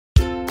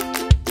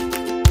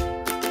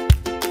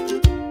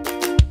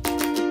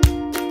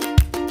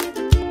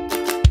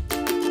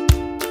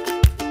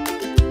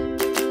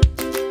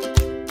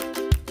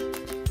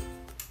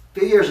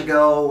years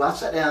ago, I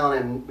sat down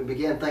and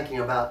began thinking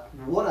about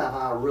what have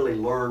I really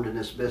learned in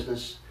this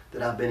business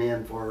that I've been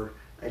in for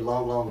a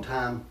long, long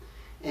time.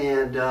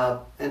 And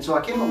so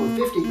I came up with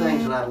 50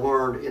 things that I've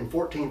learned in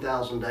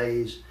 14,000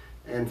 days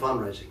in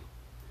fundraising.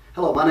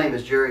 Hello, my name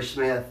is Jerry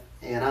Smith,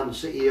 and I'm the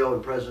CEO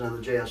and president of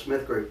the J.F.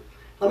 Smith Group.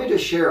 Let me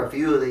just share a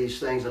few of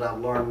these things that I've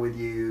learned with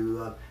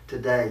you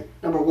today.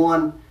 Number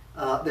one,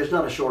 there's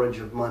not a shortage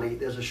of money.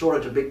 There's a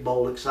shortage of big,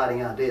 bold,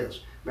 exciting ideas.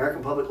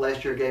 American Public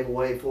last year gave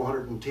away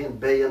 $410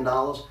 billion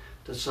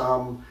to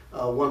some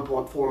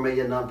 1.4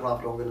 million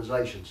nonprofit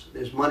organizations.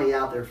 There's money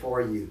out there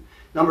for you.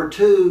 Number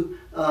two,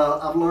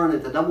 I've learned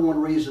that the number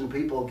one reason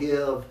people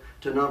give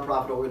to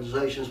nonprofit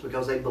organizations is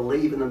because they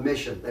believe in the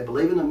mission. They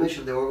believe in the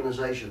mission of the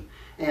organization.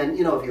 And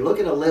you know, if you look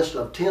at a list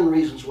of 10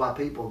 reasons why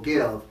people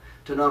give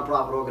to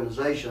nonprofit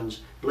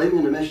organizations, believing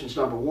in the mission is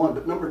number one,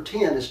 but number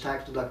 10 is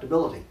tax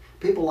deductibility.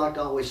 People like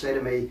to always say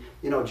to me,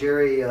 you know,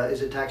 Jerry,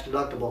 is it tax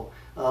deductible?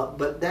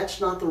 But that's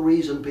not the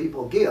reason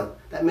people give.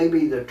 That may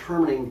be the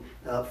determining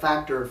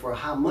factor for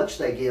how much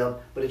they give,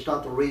 but it's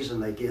not the reason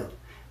they give.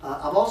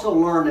 I've also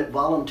learned that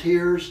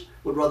volunteers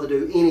would rather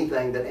do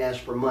anything than ask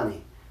for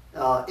money.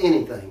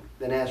 Anything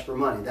than ask for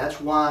money. That's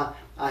why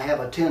I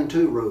have a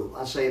 10-2 rule.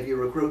 I say if you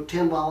recruit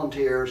 10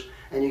 volunteers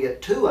and you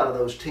get 2 out of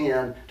those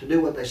 10 to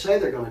do what they say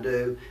they're going to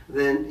do,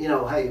 then, you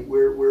know, hey,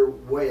 we're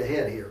way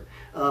ahead here.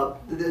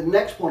 The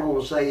next point I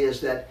want to say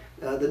is that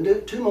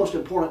the two most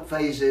important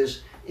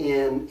phases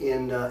in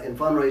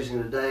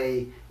fundraising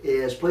today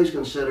is please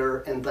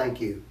consider and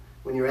thank you.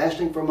 When you're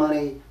asking for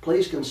money,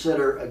 please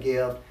consider a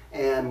gift,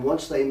 and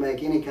once they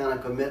make any kind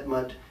of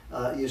commitment,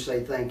 you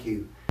say thank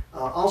you.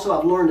 Also,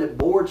 I've learned that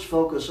boards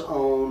focus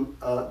on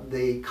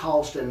the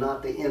cost and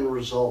not the end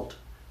result.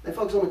 They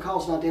focus on the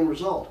cost, not the end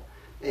result.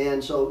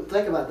 And so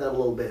think about that a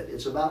little bit.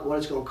 It's about what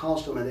it's going to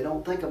cost them, and they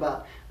don't think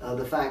about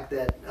the fact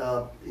that,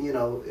 you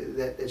know,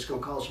 that it's going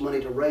to cost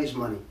money to raise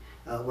money.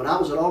 When I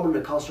was at Auburn,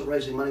 the cost of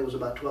raising money was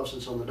about 12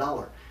 cents on the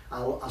dollar.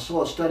 I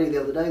saw a study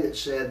the other day that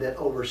said that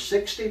over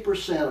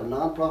 60% of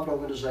nonprofit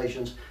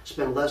organizations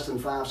spend less than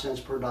 5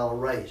 cents per dollar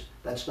raised.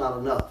 That's not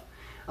enough.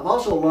 I've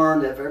also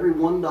learned that for every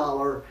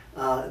 $1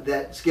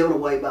 that's given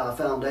away by a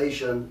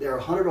foundation, there are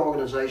 100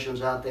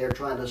 organizations out there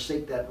trying to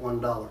seek that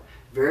 $1.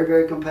 Very,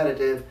 very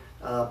competitive,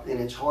 and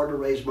it's hard to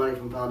raise money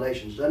from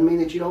foundations. Doesn't mean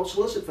that you don't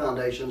solicit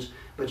foundations,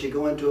 but you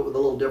go into it with a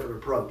little different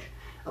approach.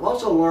 I've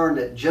also learned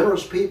that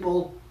generous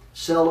people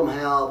seldom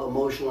have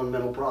emotional and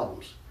mental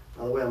problems.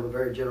 By the way, I'm a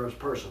very generous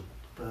person,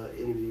 if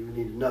any of you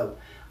need to know.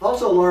 I've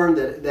also learned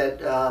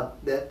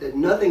that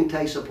nothing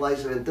takes the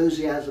place of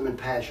enthusiasm and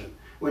passion.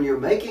 When you're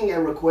making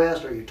a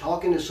request or you're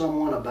talking to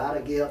someone about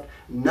a gift,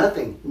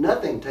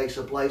 nothing takes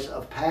the place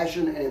of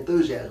passion and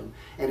enthusiasm.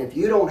 And if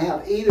you don't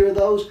have either of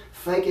those,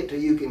 fake it till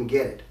you can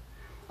get it.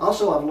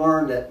 Also, I've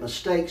learned that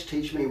mistakes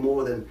teach me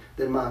more than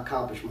my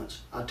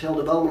accomplishments. I tell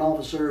development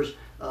officers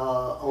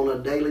on a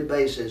daily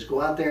basis, go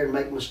out there and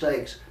make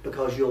mistakes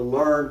because you'll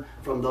learn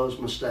from those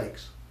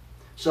mistakes.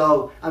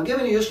 So I'm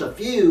giving you just a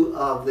few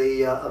of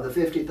the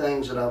 50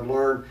 things that I've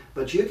learned,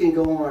 but you can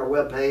go on our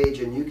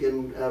webpage and you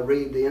can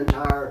read the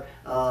entire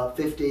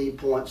 50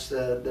 points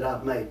that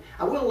I've made.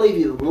 I will leave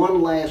you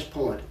one last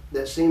point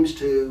that seems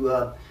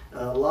to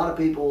a lot of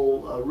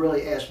people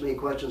really ask me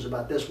questions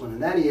about this one,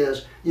 and that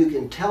is you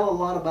can tell a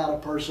lot about a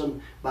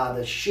person by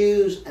the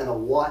shoes and the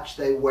watch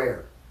they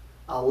wear.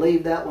 I'll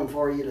leave that one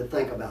for you to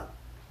think about.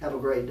 Have a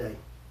great day.